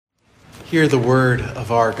Hear the word of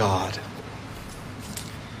our God.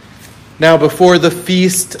 Now before the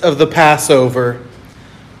feast of the Passover,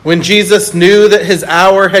 when Jesus knew that his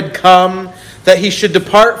hour had come, that he should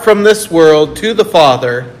depart from this world to the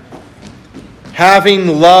Father,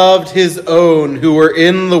 having loved his own who were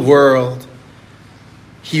in the world,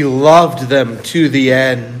 he loved them to the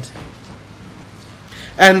end.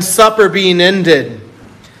 And supper being ended,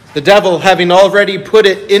 the devil having already put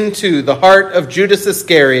it into the heart of Judas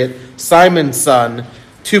Iscariot, Simon's son,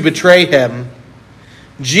 to betray him,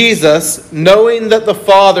 Jesus, knowing that the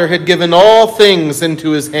Father had given all things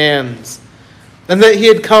into his hands, and that he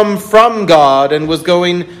had come from God and was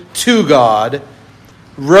going to God,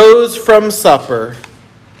 rose from supper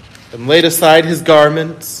and laid aside his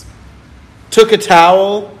garments, took a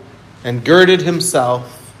towel and girded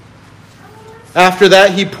himself. After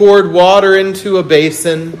that he poured water into a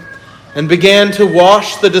basin and began to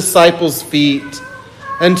wash the disciples' feet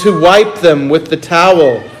and to wipe them with the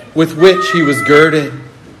towel with which he was girded.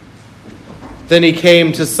 Then he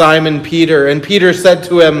came to Simon Peter, and Peter said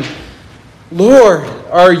to him, "Lord,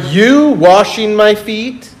 are you washing my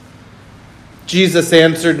feet?" Jesus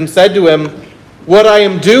answered and said to him, "What I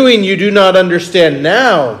am doing you do not understand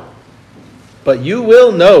now, but you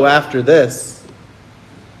will know after this."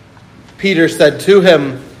 Peter said to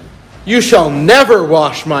him, "You shall never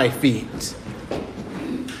wash my feet."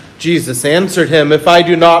 Jesus answered him, "If I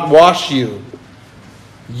do not wash you,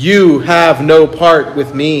 you have no part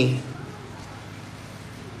with me."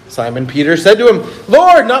 Simon Peter said to him,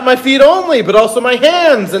 "Lord, not my feet only, but also my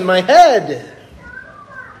hands and my head."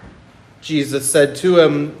 Jesus said to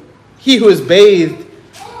him, "He who is bathed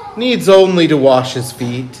needs only to wash his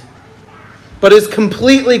feet, but is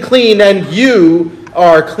completely clean, and you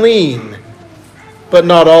are clean, but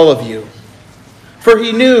not all of you." For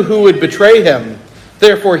he knew who would betray him.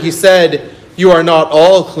 Therefore he said, "You are not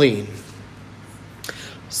all clean."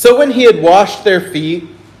 So when he had washed their feet,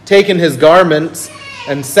 taken his garments,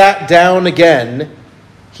 and sat down again,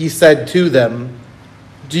 he said to them,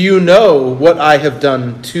 "Do you know what I have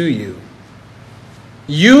done to you?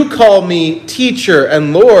 You call me teacher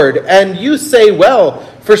and Lord, and you say, 'Well,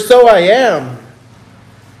 for so I am.'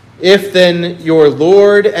 If then your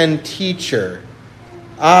Lord and teacher,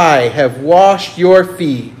 I have washed your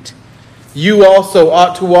feet, you also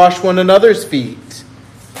ought to wash one another's feet.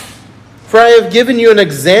 For I have given you an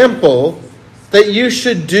example that you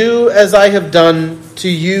should do as I have done to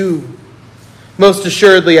you. Most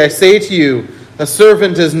assuredly, I say to you, a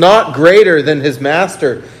servant is not greater than his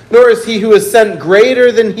master, nor is he who is sent greater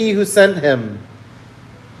than he who sent him.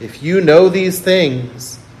 If you know these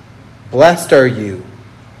things, blessed are you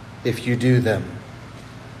if you do them."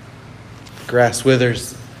 The grass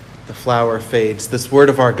withers, the flower fades. This word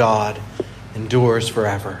of our God endures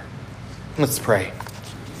forever. Let's pray.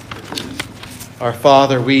 Our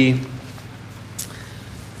Father, we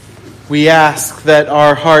ask that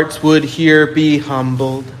our hearts would here be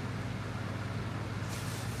humbled,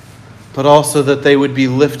 but also that they would be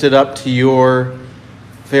lifted up to your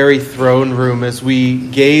very throne room as we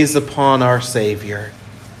gaze upon our Savior.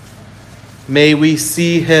 May we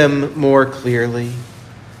see him more clearly,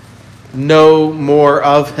 know more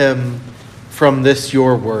of him from this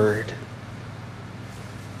your word,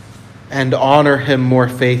 and honor him more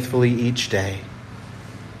faithfully each day.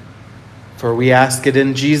 For we ask it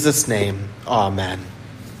in Jesus' name. Amen.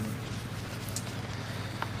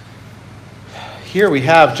 Here we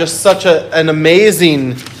have just such an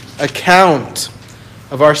amazing account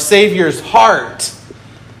of our Savior's heart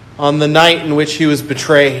on the night in which he was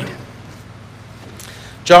betrayed.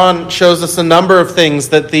 John shows us a number of things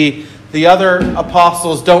that the other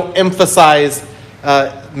apostles don't emphasize,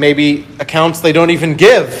 maybe accounts they don't even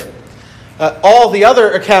give. All the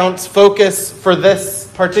other accounts focus for this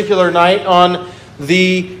particular night on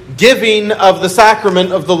the giving of the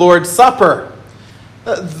sacrament of the Lord's Supper.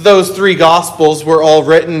 Those three Gospels were all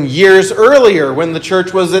written years earlier when the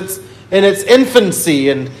church was in its infancy,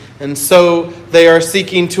 and so they are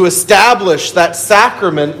seeking to establish that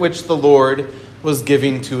sacrament which the Lord was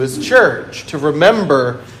giving to his church to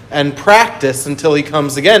remember and practice until he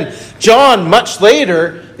comes again. John, much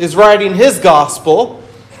later, is writing his Gospel.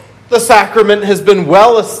 The sacrament has been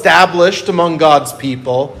well established among God's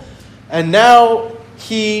people, and now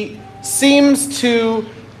he seems to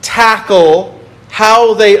tackle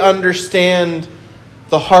how they understand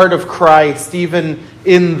the heart of Christ, even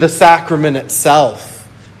in the sacrament itself,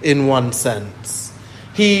 in one sense.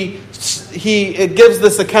 It gives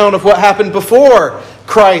this account of what happened before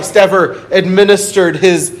Christ ever administered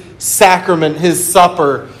his sacrament, his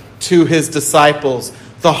supper, to his disciples.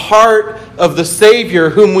 The heart of the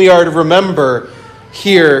Savior whom we are to remember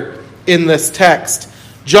here in this text.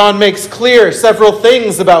 John makes clear several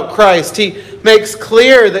things about Christ. He makes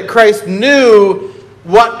clear that Christ knew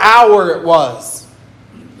what hour it was.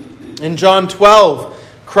 In John 12,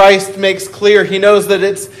 Christ makes clear he knows that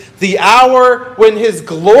it's the hour when his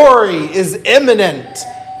glory is imminent.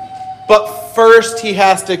 But first he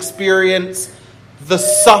has to experience the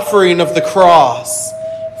suffering of the cross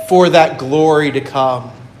for that glory to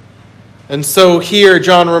come. And so here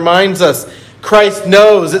John reminds us, Christ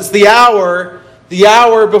knows it's the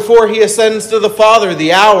hour before he ascends to the Father,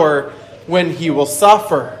 the hour when he will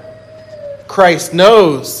suffer. Christ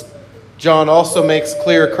knows. John also makes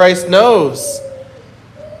clear, Christ knows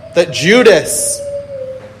that Judas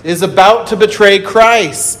is about to betray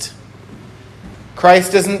Christ.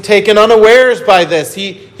 Christ isn't taken unawares by this.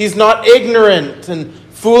 He's not ignorant and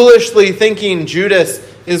foolishly thinking Judas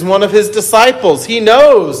is one of his disciples. He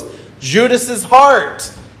knows Judas's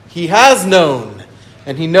heart. He has known,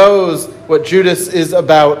 and he knows what Judas is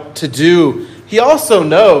about to do. He also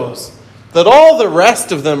knows that all the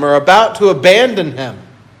rest of them are about to abandon him,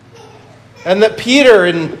 and that Peter,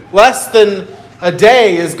 in less than a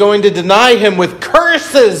day, is going to deny him with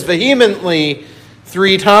curses vehemently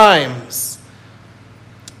 3 times.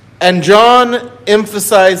 And John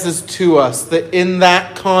emphasizes to us that in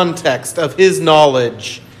that context of his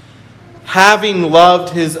knowledge, having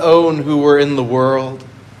loved his own who were in the world,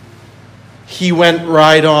 he went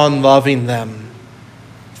right on loving them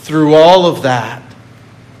through all of that,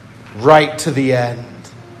 right to the end.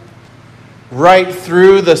 Right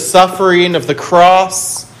through the suffering of the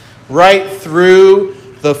cross, right through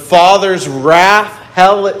the Father's wrath,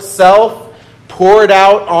 hell itself poured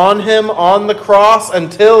out on him on the cross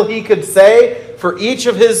until he could say for each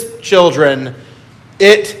of his children,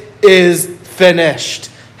 "It is finished."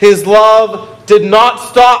 His love did not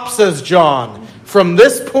stop, says John, from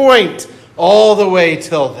this point all the way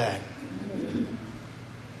till then.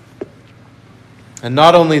 And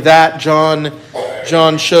not only that, John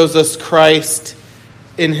shows us Christ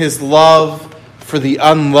in his love for the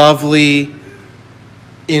unlovely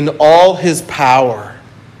in all his power.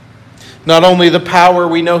 Not only the power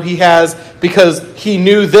we know he has because he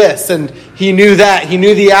knew this and he knew that, he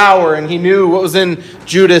knew the hour and he knew what was in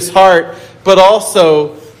Judas' heart, but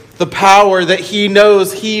also the power that he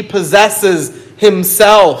knows he possesses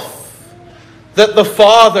himself. That the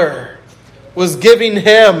Father was giving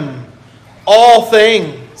him all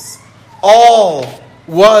things. All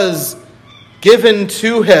was given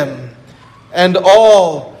to him, and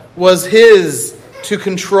all was his to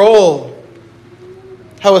control.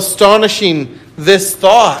 How astonishing this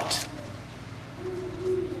thought.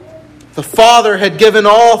 The Father had given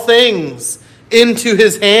all things into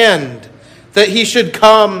his hand, that he should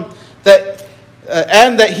come,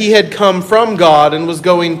 and that he had come from God and was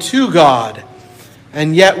going to God.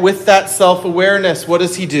 And yet with that self-awareness, what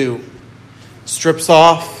does he do? Strips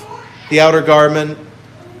off the outer garment,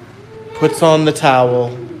 puts on the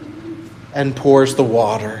towel, and pours the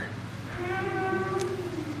water.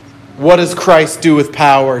 What does Christ do with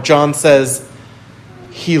power? John says,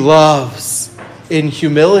 he loves in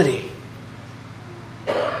humility.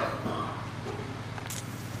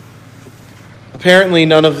 Apparently,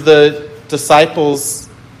 none of the disciples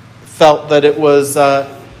felt that it was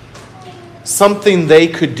something they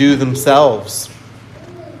could do themselves.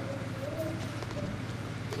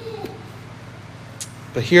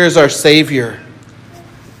 But here's our Savior,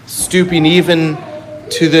 stooping even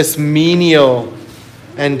to this menial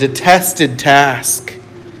and detested task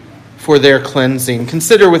for their cleansing.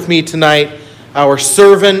 Consider with me tonight our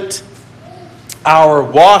servant, our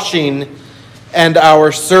washing, and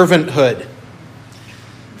our servanthood.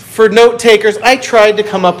 For note takers, I tried to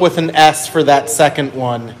come up with an S for that second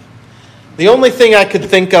one. The only thing I could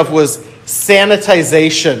think of was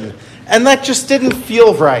sanitization, and that just didn't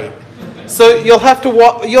feel right. So you'll have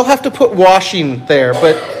to put washing there,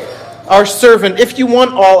 but our servant, if you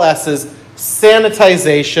want all S's,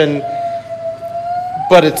 sanitization,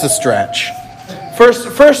 but it's a stretch.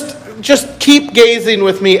 First, just keep gazing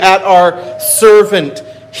with me at our servant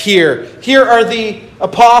here. Here are the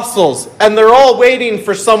apostles, and they're all waiting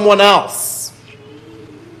for someone else.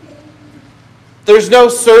 There's no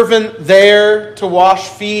servant there to wash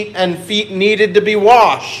feet, and feet needed to be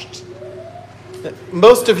washed.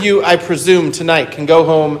 Most of you, I presume, tonight can go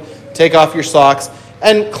home, take off your socks,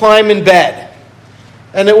 and climb in bed.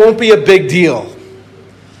 And it won't be a big deal.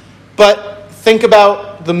 But think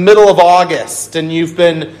about the middle of August, and you've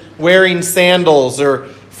been wearing sandals or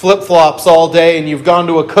flip-flops all day, and you've gone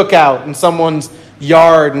to a cookout in someone's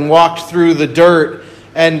yard and walked through the dirt,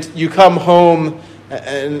 and you come home,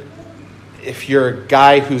 and If you're a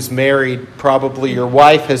guy who's married, probably your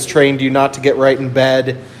wife has trained you not to get right in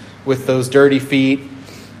bed with those dirty feet.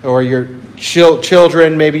 Or your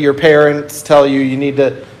children, maybe your parents tell you need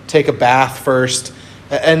to take a bath first.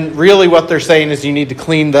 And really what they're saying is you need to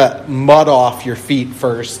clean the mud off your feet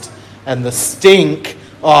first and the stink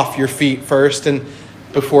off your feet first and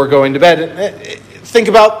before going to bed. Think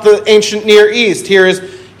about the ancient Near East. Here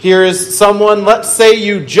is someone, let's say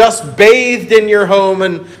you just bathed in your home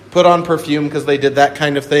and put on perfume because they did that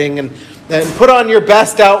kind of thing, and put on your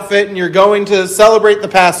best outfit, and you're going to celebrate the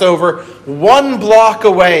Passover 1 block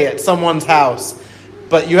away at someone's house.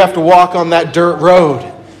 But you have to walk on that dirt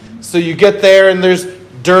road. So you get there and there's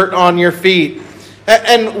dirt on your feet.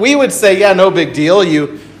 And we would say, yeah, no big deal.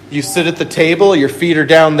 You sit at the table, your feet are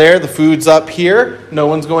down there, the food's up here, no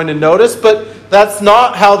one's going to notice. But that's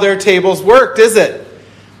not how their tables worked, is it?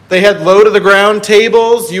 They had low-to-the-ground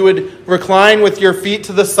tables. You would recline with your feet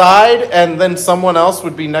to the side, and then someone else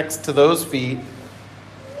would be next to those feet.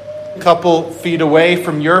 A couple feet away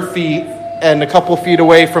from your feet and a couple feet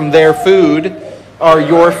away from their food are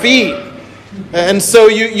your feet. And so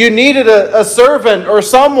you needed a servant or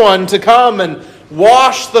someone to come and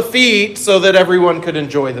wash the feet so that everyone could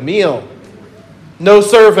enjoy the meal. No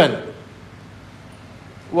servant.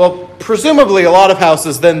 Well, presumably a lot of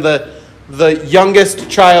houses, then the youngest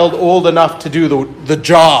child old enough to do the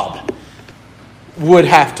job would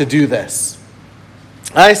have to do this.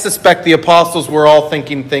 I suspect the apostles were all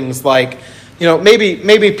thinking things like,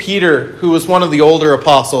 maybe Peter, who was one of the older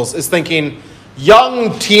apostles, is thinking,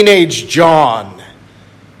 young teenage John,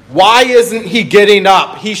 why isn't he getting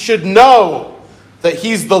up? He should know that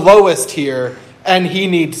he's the lowest here and he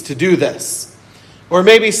needs to do this. Or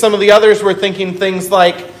maybe some of the others were thinking things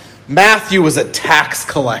like, Matthew was a tax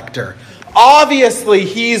collector. Obviously,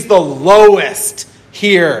 he's the lowest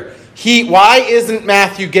here. Why isn't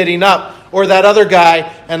Matthew getting up? Or that other guy,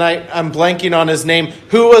 and I'm blanking on his name,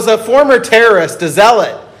 who was a former terrorist, a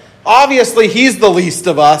zealot. Obviously, he's the least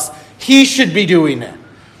of us. He should be doing it.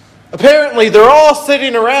 Apparently, they're all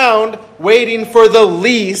sitting around waiting for the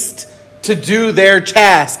least to do their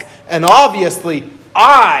task. And obviously,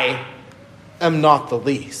 I am not the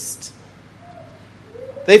least.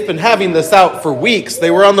 They've been having this out for weeks.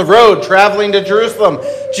 They were on the road traveling to Jerusalem.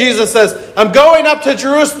 Jesus says, I'm going up to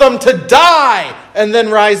Jerusalem to die and then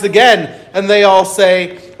rise again. And they all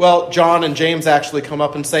say, well, John and James actually come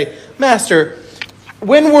up and say, Master,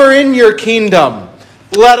 when we're in your kingdom,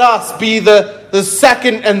 let us be the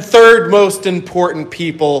second and third most important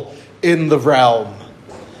people in the realm.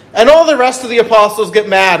 And all the rest of the apostles get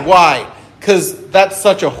mad. Why? Because that's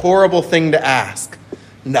such a horrible thing to ask.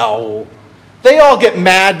 No. They all get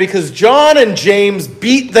mad because John and James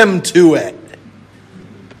beat them to it.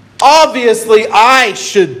 Obviously, I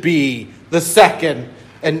should be the second,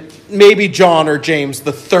 and maybe John or James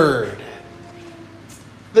the third.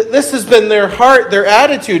 This has been their heart, their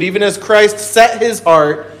attitude, even as Christ set his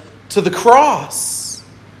heart to the cross.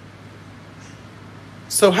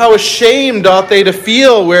 So how ashamed ought they to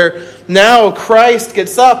feel where now Christ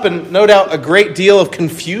gets up, and no doubt a great deal of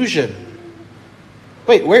confusion.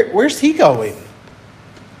 Wait, where's he going?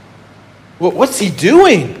 What's he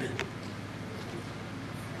doing?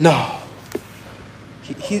 No.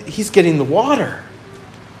 He's getting the water.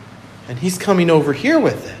 And he's coming over here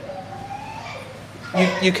with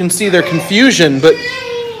it. You can see their confusion, but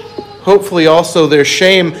hopefully also their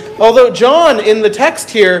shame. Although John, in the text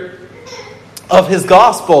here of his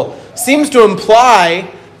gospel, seems to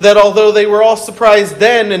imply that although they were all surprised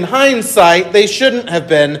then, in hindsight, they shouldn't have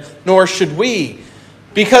been, nor should we.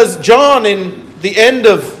 Because John, in the end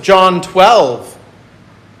of John 12,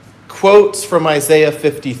 quotes from Isaiah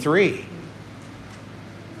 53.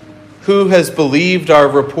 Who has believed our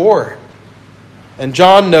report? And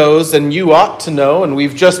John knows, and you ought to know, and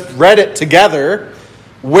we've just read it together,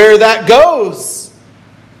 where that goes.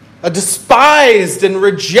 A despised and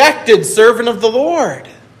rejected servant of the Lord.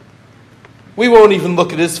 We won't even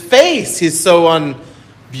look at his face. He's so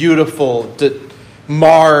unbeautiful,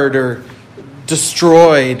 marred, or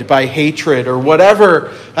destroyed by hatred, or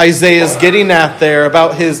whatever Isaiah's getting at there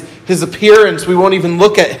about his appearance. We won't even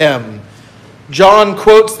look at him. John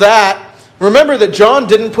quotes that. Remember that John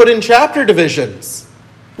didn't put in chapter divisions.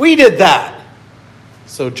 We did that.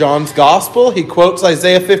 So John's gospel, he quotes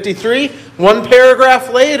Isaiah 53, one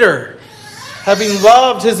paragraph later. Having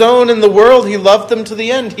loved his own in the world, he loved them to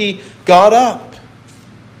the end. He got up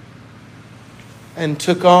and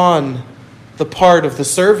took on the part of the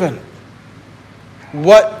servant.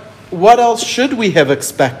 What else should we have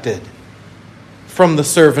expected from the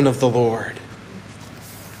servant of the Lord?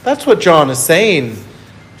 That's what John is saying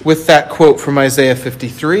with that quote from Isaiah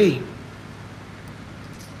 53.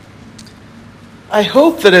 I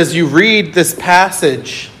hope that as you read this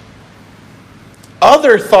passage,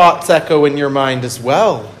 other thoughts echo in your mind as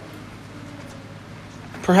well.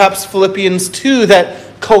 Perhaps Philippians 2,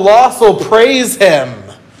 that colossal praise hymn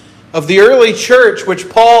of the early church, which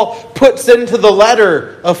Paul puts into the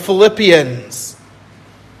letter of Philippians.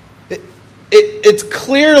 It's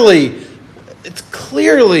clearly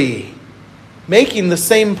making the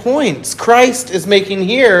same points Christ is making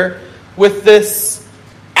here with this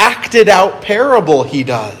acted out parable he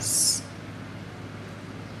does.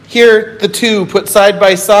 Here the two put side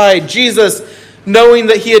by side. Jesus, knowing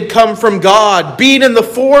that he had come from God, being in the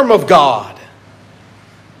form of God,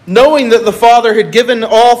 knowing that the Father had given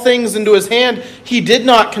all things into his hand, he did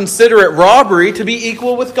not consider it robbery to be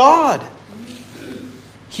equal with God.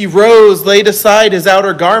 He rose, laid aside his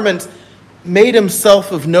outer garments, made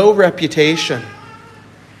himself of no reputation,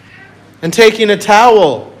 and taking a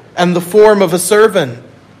towel and the form of a servant,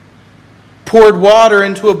 poured water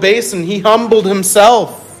into a basin. He humbled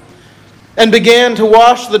himself and began to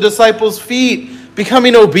wash the disciples' feet,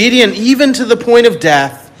 becoming obedient even to the point of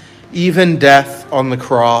death, even death on the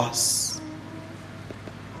cross.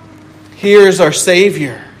 Here's our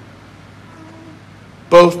Savior.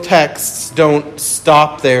 Both texts don't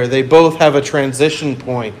stop there. They both have a transition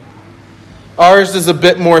point. Ours is a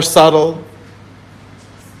bit more subtle.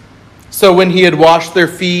 So when he had washed their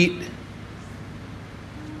feet,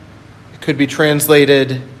 it could be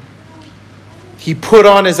translated, he put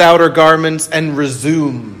on his outer garments and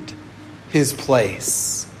resumed his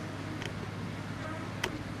place.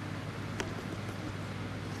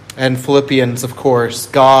 And Philippians, of course,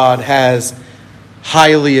 God has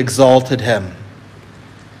highly exalted him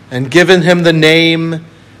and given him the name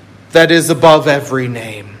that is above every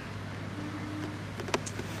name.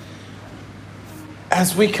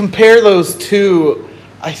 As we compare those two,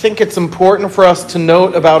 I think it's important for us to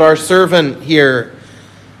note about our servant here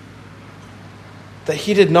that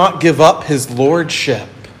he did not give up his lordship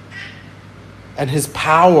and his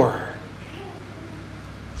power.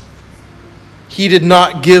 He did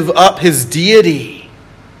not give up his deity.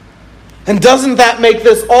 And doesn't that make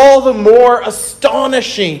this all the more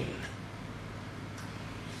astonishing?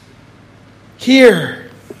 Here,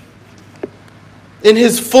 in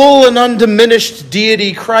his full and undiminished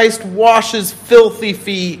deity, Christ washes filthy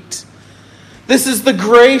feet. This is the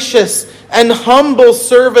gracious and humble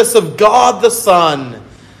service of God the Son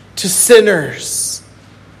to sinners.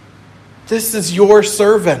 This is your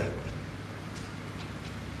servant.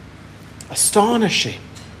 Astonishing.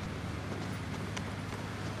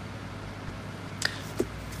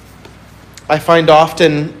 I find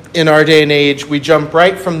often in our day and age, we jump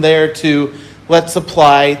right from there to let's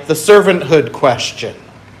apply the servanthood question.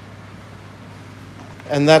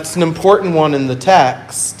 And that's an important one in the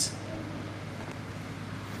text.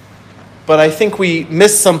 But I think we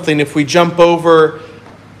miss something if we jump over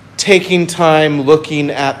taking time looking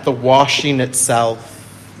at the washing itself.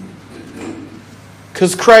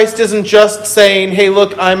 Because Christ isn't just saying, hey,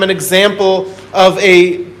 look, I'm an example of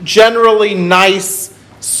a generally nice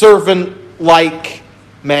servant-like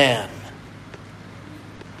man.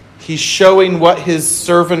 He's showing what his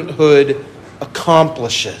servanthood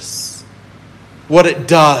accomplishes, what it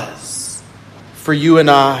does for you and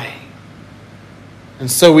I. And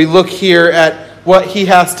so we look here at what he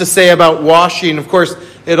has to say about washing. Of course,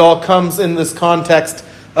 it all comes in this context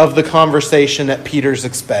of the conversation at Peter's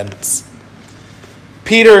expense.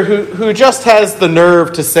 Peter, who just has the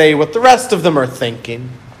nerve to say what the rest of them are thinking.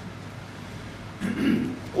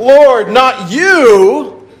 Lord, not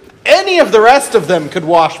you. Any of the rest of them could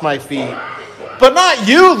wash my feet. But not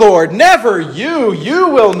you, Lord. Never you. You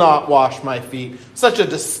will not wash my feet. Such a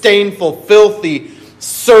disdainful, filthy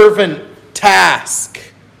servant task.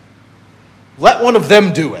 Let one of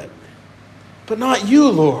them do it. But not you,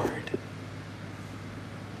 Lord.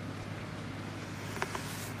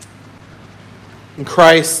 And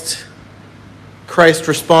Christ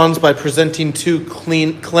responds by presenting two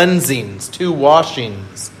cleansings, two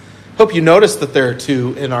washings. Hope you notice that there are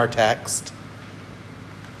two in our text.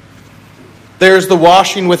 There's the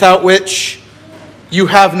washing without which you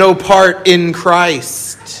have no part in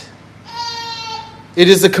Christ. It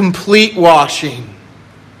is a complete washing.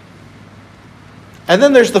 And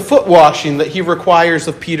then there's the foot washing that he requires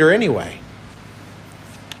of Peter anyway.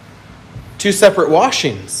 Two separate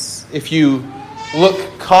washings. If you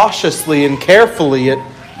look cautiously and carefully at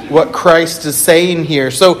what Christ is saying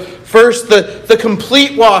here. So first, the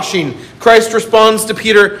complete washing. Christ responds to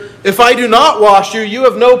Peter, if I do not wash you, you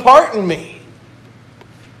have no part in me.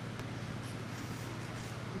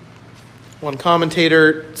 One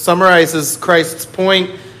commentator summarizes Christ's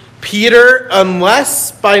point Peter,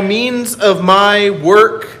 unless by means of my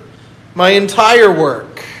work, my entire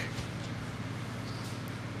work,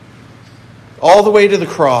 all the way to the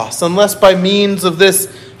cross, unless by means of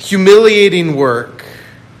this humiliating work,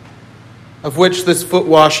 of which this foot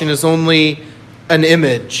washing is only an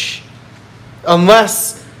image,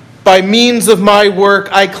 unless by means of my work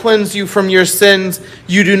I cleanse you from your sins,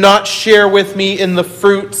 you do not share with me in the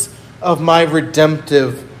fruits of my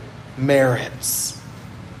redemptive merits.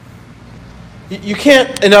 You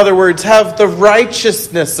can't, in other words, have the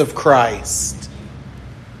righteousness of Christ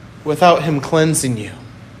without him cleansing you.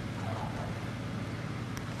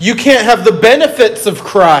 You can't have the benefits of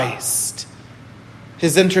Christ,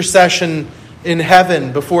 his intercession in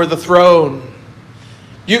heaven before the throne.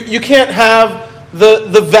 You can't have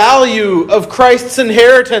the value of Christ's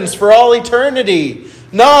inheritance for all eternity.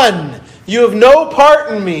 None. You have no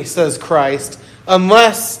part in me, says Christ,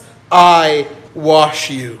 unless I wash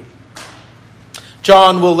you.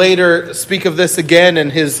 John will later speak of this again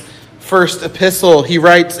in his first epistle. He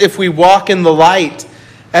writes, if we walk in the light,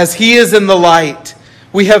 as he is in the light,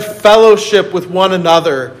 we have fellowship with one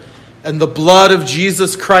another, and the blood of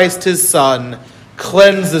Jesus Christ, his Son,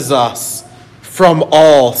 cleanses us from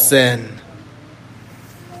all sin.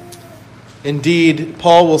 Indeed,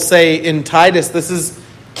 Paul will say in Titus, this is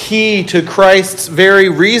key to Christ's very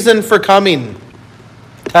reason for coming.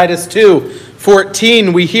 Titus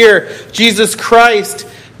 2:14, we hear, Jesus Christ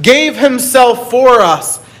gave himself for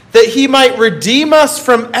us, that he might redeem us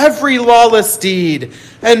from every lawless deed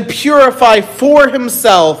and purify for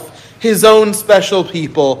himself his own special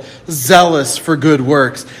people, zealous for good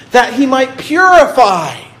works, that he might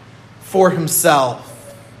purify for himself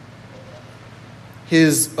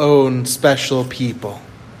his own special people.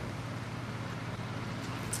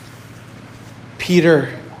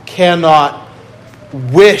 Peter cannot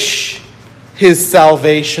wish his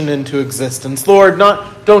salvation into existence. Lord,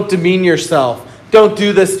 don't demean yourself. Don't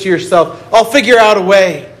do this to yourself. I'll figure out a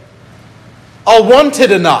way. I'll want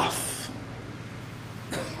it enough.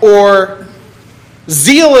 Or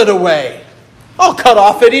zeal it away. I'll cut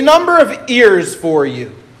off any number of ears for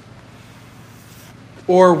you.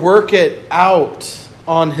 Or work it out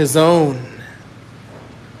on his own.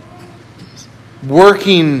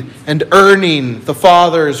 Working and earning the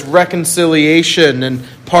Father's reconciliation and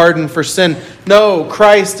pardon for sin. No,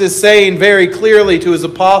 Christ is saying very clearly to his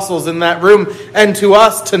apostles in that room and to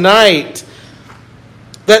us tonight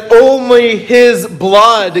that only his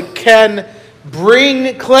blood can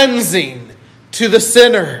bring cleansing to the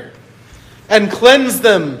sinner and cleanse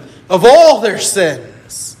them of all their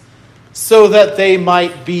sins so that they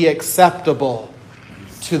might be acceptable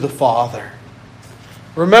to the Father.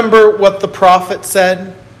 Remember what the prophet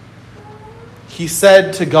said? He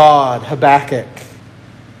said to God, Habakkuk,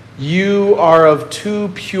 you are of too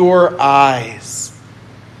pure eyes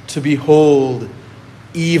to behold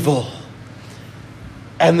evil.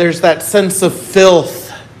 And there's that sense of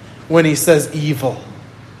filth when he says evil.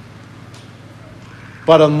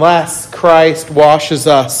 But unless Christ washes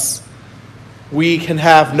us, we can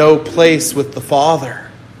have no place with the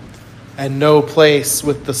Father and no place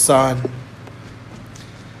with the Son.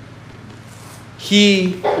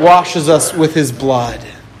 He washes us with his blood.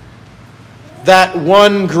 That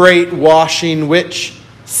one great washing which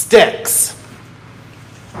sticks.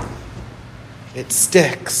 It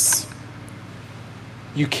sticks.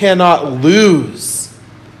 You cannot lose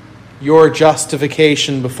your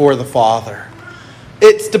justification before the Father.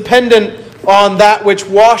 It's dependent on that which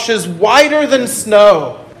washes whiter than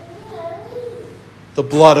snow, the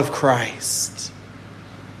blood of Christ.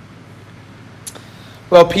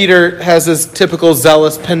 Well, Peter has his typical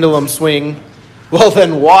zealous pendulum swing. Well,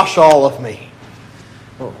 then wash all of me.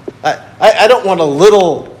 I don't want a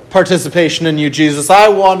little participation in you, Jesus. I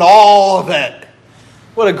want all of it.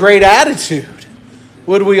 What a great attitude.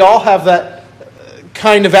 Would we all have that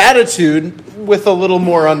kind of attitude with a little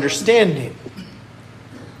more understanding?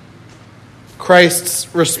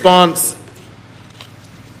 Christ's response,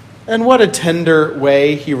 and what a tender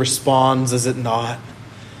way he responds, is it not?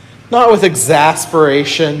 Not with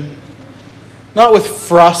exasperation, not with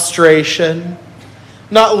frustration,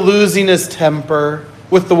 not losing his temper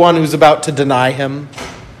with the one who's about to deny him,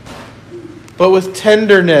 but with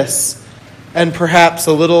tenderness and perhaps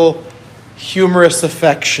a little humorous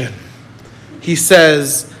affection. He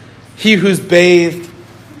says, he who's bathed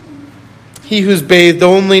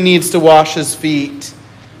only needs to wash his feet,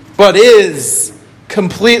 but is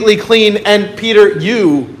completely clean. And Peter,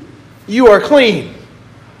 you are clean.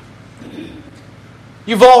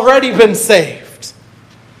 You've already been saved.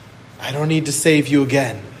 I don't need to save you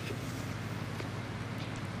again.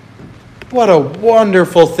 What a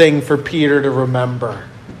wonderful thing for Peter to remember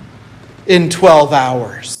in 12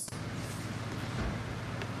 hours,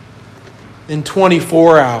 in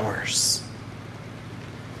 24 hours,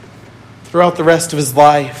 throughout the rest of his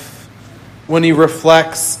life, when he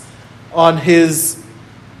reflects on his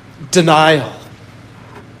denial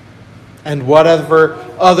and whatever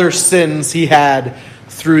other sins he had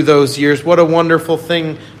through those years. What a wonderful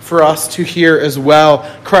thing for us to hear as well.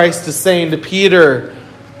 Christ is saying to Peter,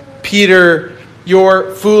 Peter,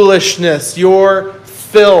 your foolishness, your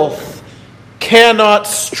filth cannot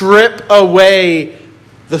strip away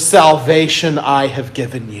the salvation I have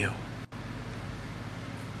given you.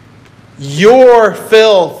 Your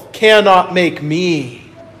filth cannot make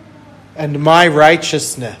me and my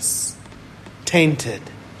righteousness tainted.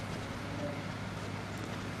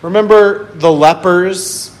 Remember the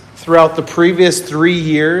lepers throughout the previous 3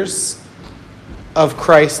 years of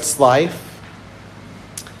Christ's life?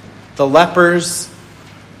 The lepers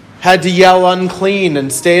had to yell unclean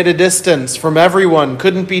and stay at a distance from everyone,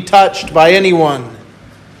 couldn't be touched by anyone.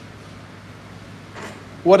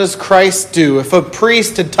 What does Christ do? If a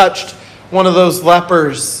priest had touched one of those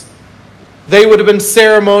lepers, they would have been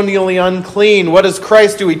ceremonially unclean. What does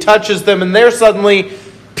Christ do? He touches them and they're suddenly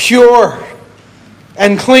pure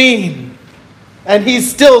and clean. And he's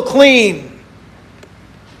still clean.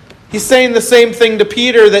 He's saying the same thing to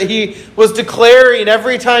Peter that he was declaring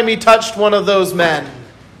every time he touched one of those men.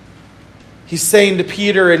 He's saying to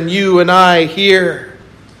Peter and you and I here,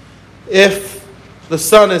 if the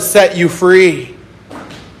Son has set you free,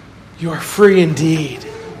 you are free indeed.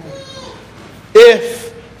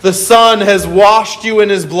 If the Son has washed you in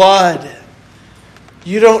his blood,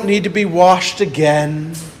 you don't need to be washed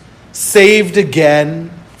again, saved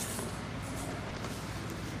again.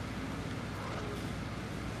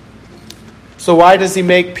 So why does he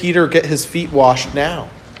make Peter get his feet washed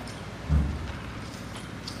now?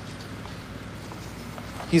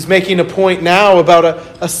 He's making a point now about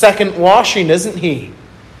a second washing, isn't he?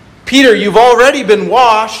 Peter, you've already been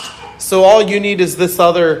washed, so all you need is this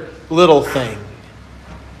other little thing.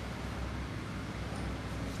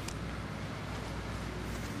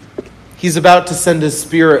 He's about to send his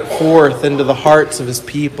Spirit forth into the hearts of his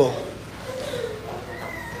people.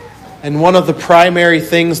 And one of the primary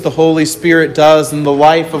things the Holy Spirit does in the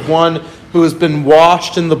life of one who has been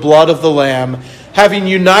washed in the blood of the Lamb, having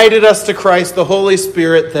united us to Christ, the Holy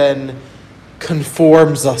Spirit then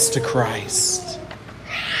conforms us to Christ.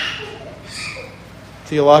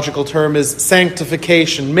 Theological term is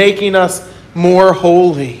sanctification, making us more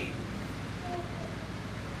holy.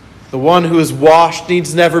 The one who is washed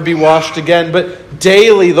needs never be washed again, but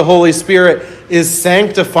daily the Holy Spirit is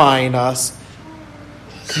sanctifying us,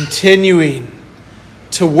 continuing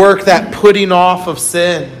to work that putting off of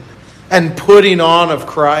sin and putting on of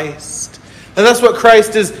Christ. And that's what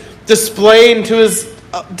Christ is displaying to his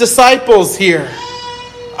disciples here.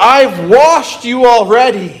 I've washed you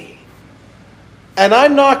already, and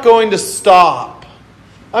I'm not going to stop.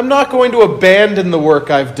 I'm not going to abandon the work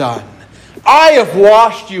I've done. I have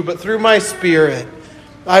washed you, but through my Spirit,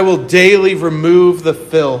 I will daily remove the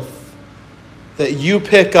filth that you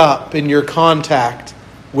pick up in your contact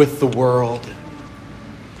with the world.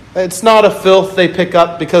 It's not a filth they pick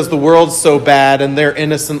up because the world's so bad and they're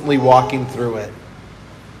innocently walking through it.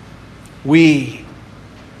 We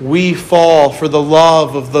fall for the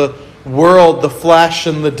love of the world, the flesh,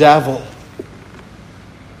 and the devil.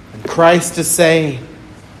 And Christ is saying,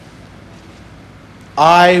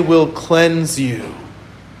 I will cleanse you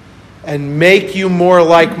and make you more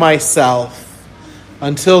like myself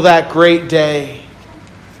until that great day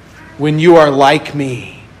when you are like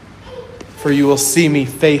me. For you will see me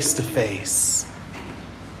face to face.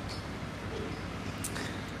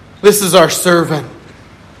 This is our servant,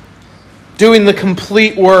 doing the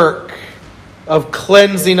complete work of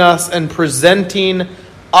cleansing us and presenting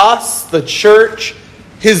us, the church,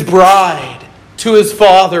 his bride, to his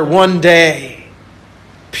Father one day,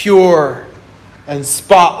 pure and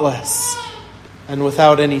spotless and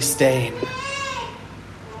without any stain.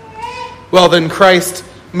 Well, then Christ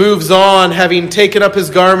moves on, having taken up his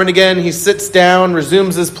garment again, he sits down,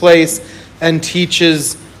 resumes his place, and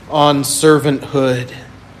teaches on servanthood.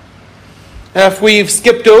 Now, if we've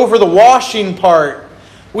skipped over the washing part,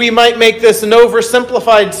 we might make this an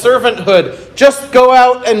oversimplified servanthood. Just go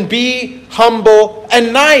out and be humble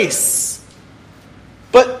and nice.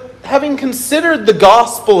 But having considered the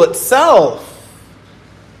gospel itself,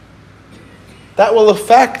 that will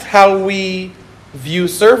affect how we view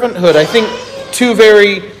servanthood. I think two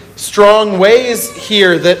very strong ways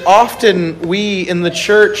here that often we in the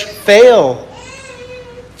church fail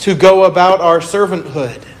to go about our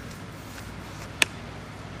servanthood.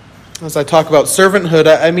 As I talk about servanthood,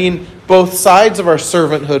 I mean both sides of our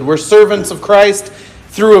servanthood. We're servants of Christ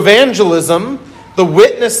through evangelism, the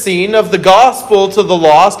witnessing of the gospel to the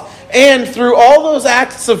lost, and through all those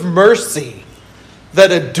acts of mercy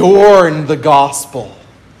that adorn the gospel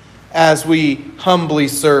as we humbly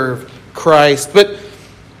serve Christ. But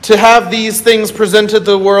to have these things presented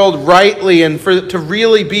to the world rightly and for it to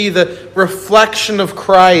really be the reflection of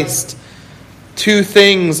Christ, two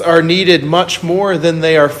things are needed much more than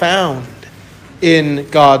they are found in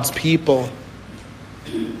God's people.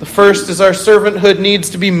 The first is our servanthood needs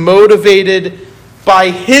to be motivated by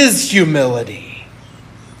His humility.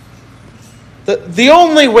 The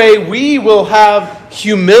only way we will have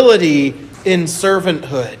humility in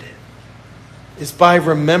servanthood is by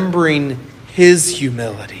remembering His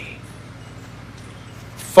humility.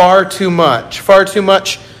 Far too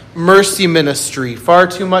much mercy ministry, far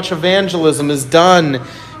too much evangelism is done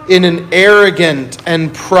in an arrogant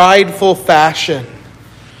and prideful fashion.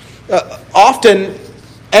 Often,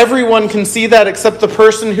 everyone can see that except the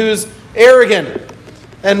person who's arrogant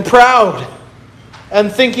and proud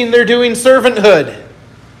and thinking they're doing servanthood.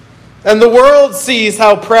 And the world sees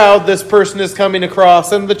how proud this person is coming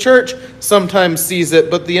across, and the church sometimes sees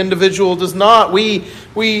it, but the individual does not.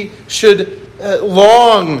 We should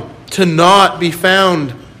long to not be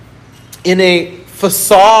found in a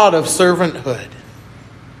facade of servanthood,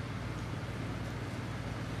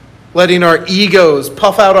 letting our egos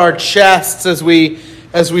puff out our chests as we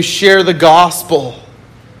share the gospel.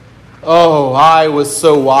 Oh, I was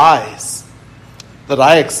so wise that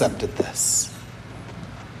I accepted this.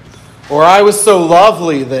 Or I was so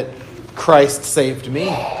lovely that Christ saved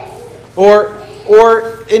me. Or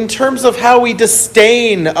in terms of how we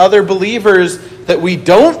disdain other believers that we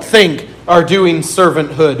don't think are doing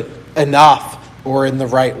servanthood enough or in the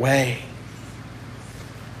right way.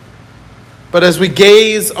 But as we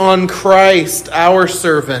gaze on Christ, our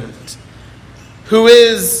servant, who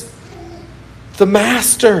is the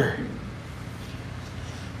master,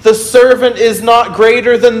 the servant is not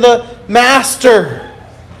greater than the master.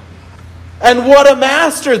 And what a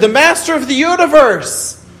master! The master of the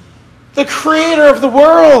universe, the creator of the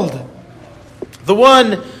world, the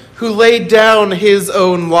one who laid down his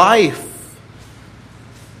own life,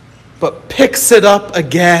 but picks it up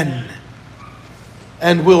again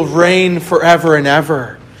and will reign forever and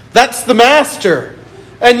ever. That's the master.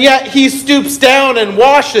 And yet he stoops down and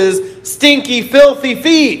washes stinky, filthy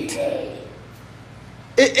feet.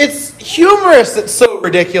 It's humorous. It's so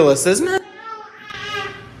ridiculous, isn't it?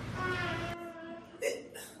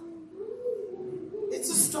 It's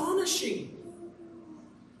astonishing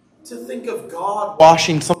to think of God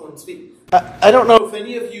washing someone's feet. I don't know if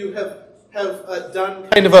any of you have done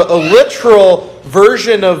kind of a literal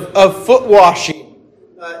version of foot washing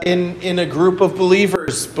in a group of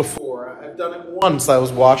believers before. I've done it once. I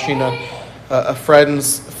was washing a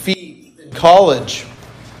friend's feet in college,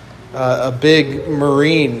 a big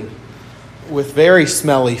Marine with very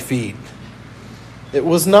smelly feet. It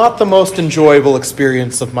was not the most enjoyable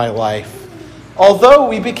experience of my life, although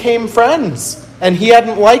we became friends, and he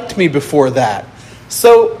hadn't liked me before that.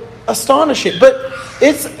 So astonishing. But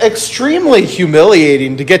it's extremely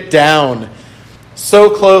humiliating to get down so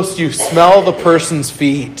close you smell the person's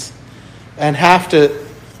feet and have to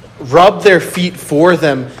rub their feet for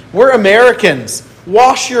them. We're Americans.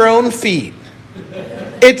 Wash your own feet.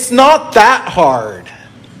 It's not that hard.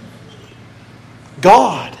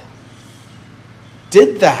 God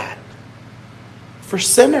did that for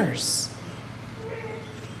sinners.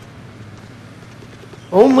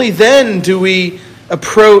 Only then do we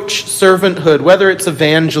approach servanthood, whether it's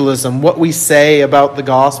evangelism, what we say about the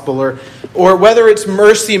gospel, or whether it's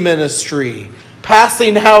mercy ministry,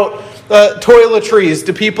 passing out toiletries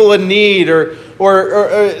to people in need, or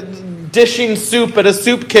dishing soup at a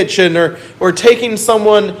soup kitchen, or taking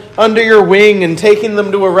someone under your wing and taking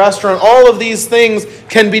them to a restaurant. All of these things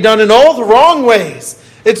can be done in all the wrong ways.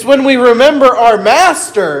 It's when we remember our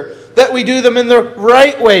master that we do them in the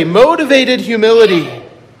right way, motivated humility.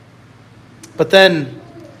 But then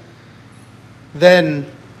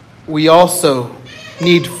we also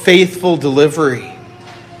need faithful delivery.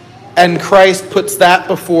 And Christ puts that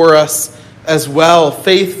before us as well,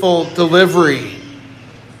 faithful delivery.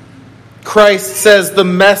 Christ says the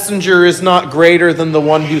messenger is not greater than the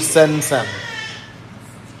one who sends him.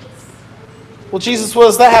 Well, Jesus, what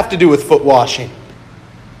does that have to do with foot washing?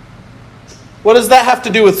 What does that have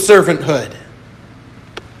to do with servanthood?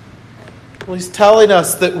 Well, he's telling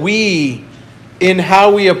us that we, in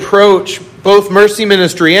how we approach both mercy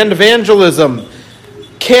ministry and evangelism,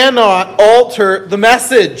 cannot alter the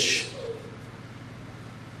message.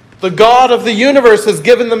 The God of the universe has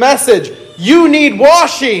given the message, you need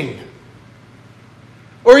washing,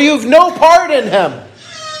 or you've no part in him.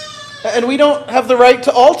 And we don't have the right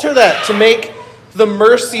to alter that, to make the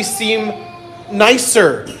mercy seem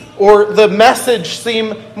nicer, or the message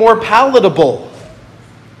seem more palatable.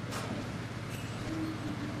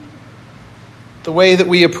 The way that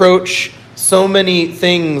we approach so many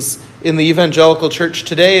things in the evangelical church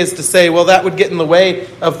today is to say, well, that would get in the way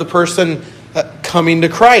of the person coming to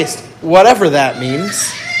Christ, whatever that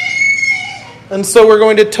means. And so we're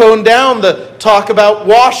going to tone down the talk about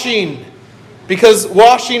washing, because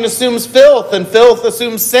washing assumes filth, and filth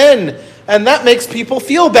assumes sin, and that makes people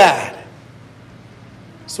feel bad.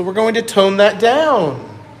 So we're going to tone that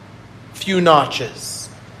down a few notches.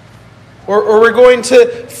 Or we're going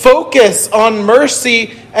to focus on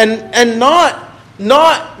mercy and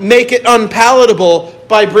not make it unpalatable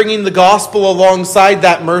by bringing the gospel alongside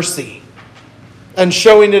that mercy and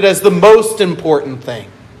showing it as the most important thing.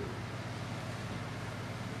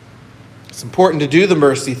 It's important to do the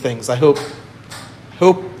mercy things. I hope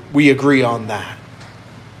we agree on that.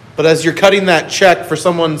 But as you're cutting that check for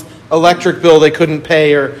someone's electric bill they couldn't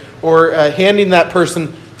pay, or handing that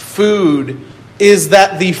person food, is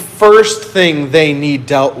that the first thing they need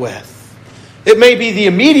dealt with? It may be the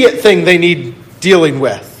immediate thing they need dealing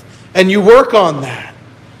with, and you work on that.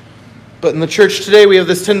 But in the church today, we have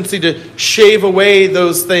this tendency to shave away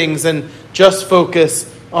those things and just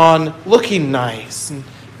focus on looking nice and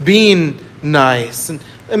being nice. And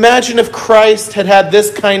imagine if Christ had had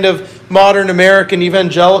this kind of modern American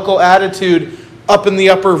evangelical attitude up in the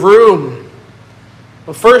upper room.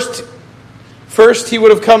 Well, First, he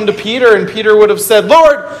would have come to Peter, and Peter would have said,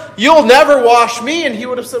 Lord, you'll never wash me. And he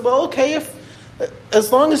would have said, well, okay, as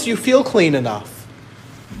long as you feel clean enough.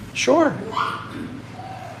 Sure.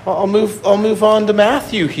 I'll move on to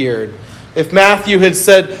Matthew here. If Matthew had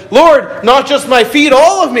said, Lord, not just my feet,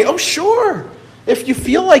 all of me. Oh, sure. If you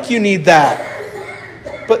feel like you need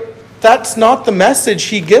that. But that's not the message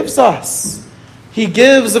he gives us. He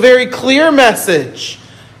gives a very clear message.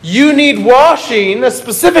 You need washing, a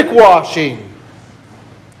specific washing,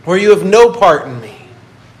 or you have no part in me.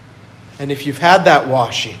 And if you've had that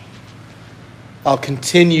washing, I'll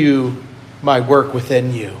continue my work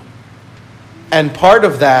within you. And part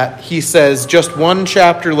of that, he says, just one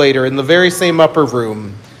chapter later, in the very same upper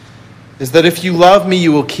room, is that if you love me,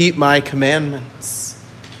 you will keep my commandments.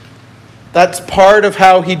 That's part of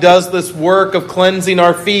how he does this work of cleansing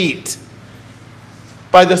our feet,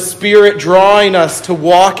 by the Spirit drawing us to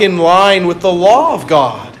walk in line with the law of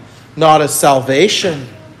God, not as salvation,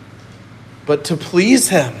 but to please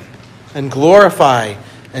him and glorify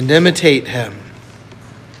and imitate him.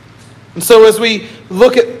 And so as we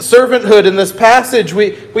look at servanthood in this passage,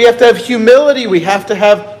 we have to have humility. We have to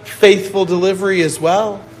have faithful delivery as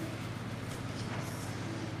well.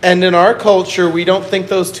 And in our culture, we don't think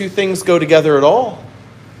those two things go together at all.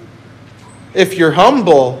 If you're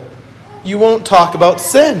humble, you won't talk about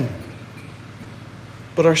sin.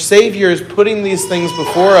 But our Savior is putting these things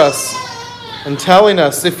before us and telling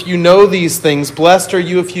us, if you know these things, blessed are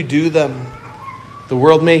you if you do them. The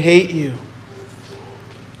world may hate you.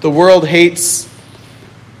 The world hates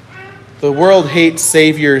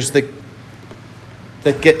saviors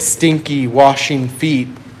that get stinky washing feet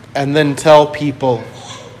and then tell people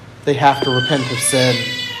they have to repent of sin.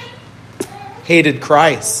 Hated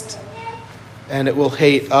Christ, and it will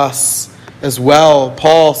hate us as well.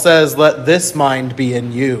 Paul says, let this mind be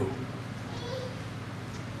in you.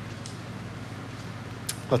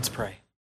 Let's pray.